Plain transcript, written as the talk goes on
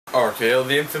RKO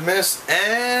the infamous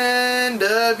NWO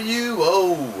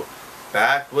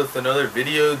back with another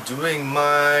video doing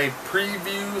my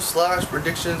preview slash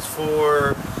predictions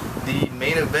for the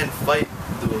main event fight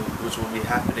which will be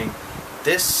happening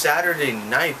this Saturday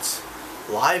night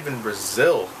live in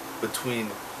Brazil between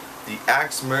the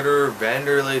axe murderer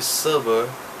Wanderlei Silva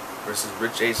versus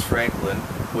Rich Ace Franklin,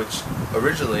 which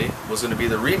originally was going to be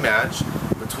the rematch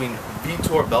between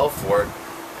Vitor Belfort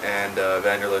and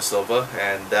Wanderlei Silva,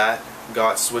 and that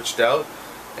got switched out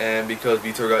and because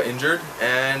Vitor got injured,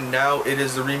 and now it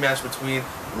is the rematch between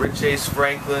Rich Ace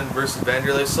Franklin versus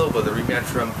Wanderlei Silva, the rematch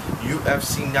from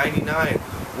UFC 99,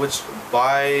 which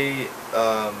by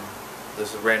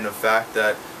this random fact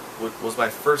that was my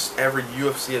first ever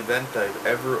UFC event I've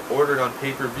ever ordered on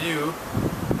pay-per-view,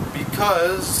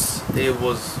 because it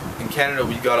was in Canada.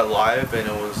 We got it live and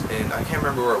it was in, I can't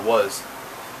remember where it was,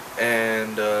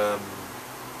 and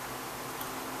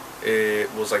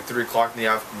it was like 3 o'clock in the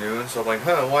afternoon, so I'm like,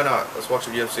 why not? Let's watch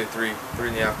a UFC at 3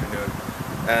 in the afternoon.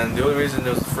 And the only reason it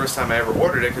was the first time I ever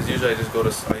ordered it, because usually I just go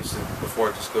to, I used to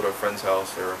before just go to a friend's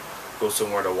house or go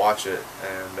somewhere to watch it,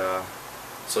 and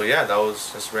so yeah, that was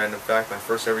just a random fact, my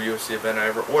first ever UFC event I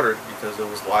ever ordered, because it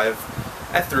was live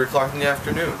at 3 o'clock in the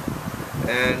afternoon.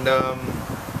 And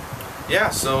yeah,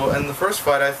 so in the first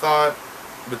fight I thought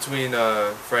between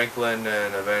Franklin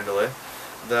and Wanderlei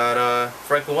that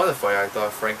Franklin won the fight. I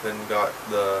thought Franklin got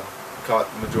the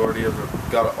majority of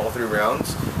got all 3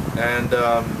 rounds and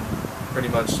pretty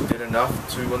much did enough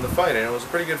to win the fight, and it was a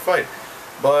pretty good fight.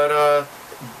 But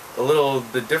a little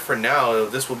bit different now.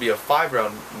 This will be a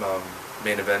 5-round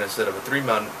main event instead of a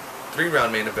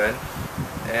 3-round main event,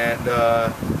 and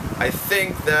I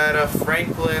think that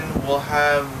Franklin will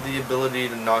have the ability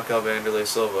to knock out Wanderlei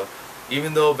Silva,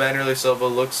 even though Wanderlei Silva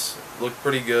looked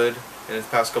pretty good in his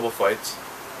past couple fights.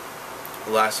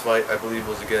 The last fight, I believe,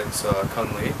 was against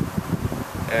Kung Lee,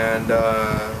 and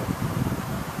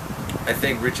I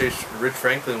think Rich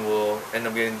Franklin will end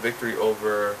up getting the victory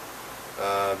over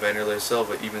Wanderlei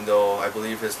Silva, even though I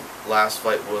believe his last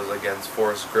fight was against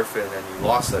Forrest Griffin and he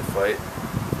lost that fight.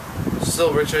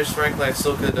 Still, Rich Ace Franklin, I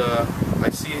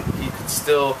see he could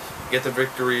still get the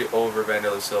victory over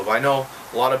Wanderlei Silva. I know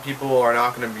a lot of people are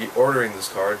not going to be ordering this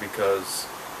card because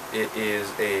it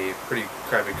is a pretty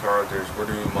crappy card. There's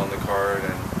Werdum on the card,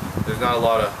 and there's not a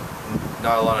lot of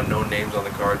known names on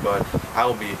the card. But I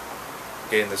will be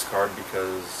getting this card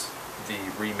because the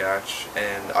rematch,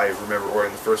 and I remember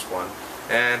ordering the first one,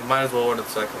 and might as well order the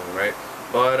second one, right?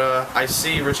 But I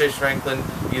see Rich Ace Franklin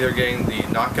either getting the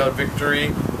knockout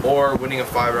victory or winning a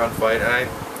 5-round fight, and I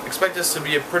expect this to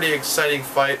be a pretty exciting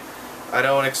fight. I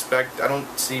don't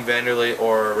see Wanderlei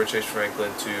or Rich Ace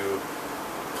Franklin to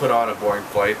put on a boring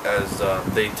fight, as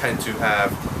they tend to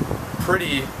have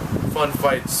pretty fun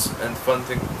fights and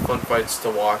fun fights to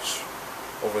watch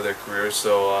over their careers.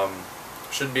 So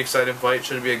should be an exciting fight,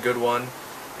 should be a good one,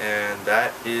 and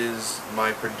that is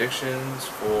my predictions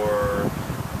for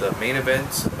the main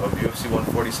event of UFC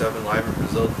 147 live in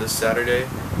Brazil this Saturday.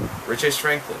 Rich Ace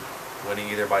Franklin winning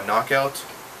either by knockout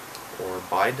or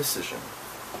by decision.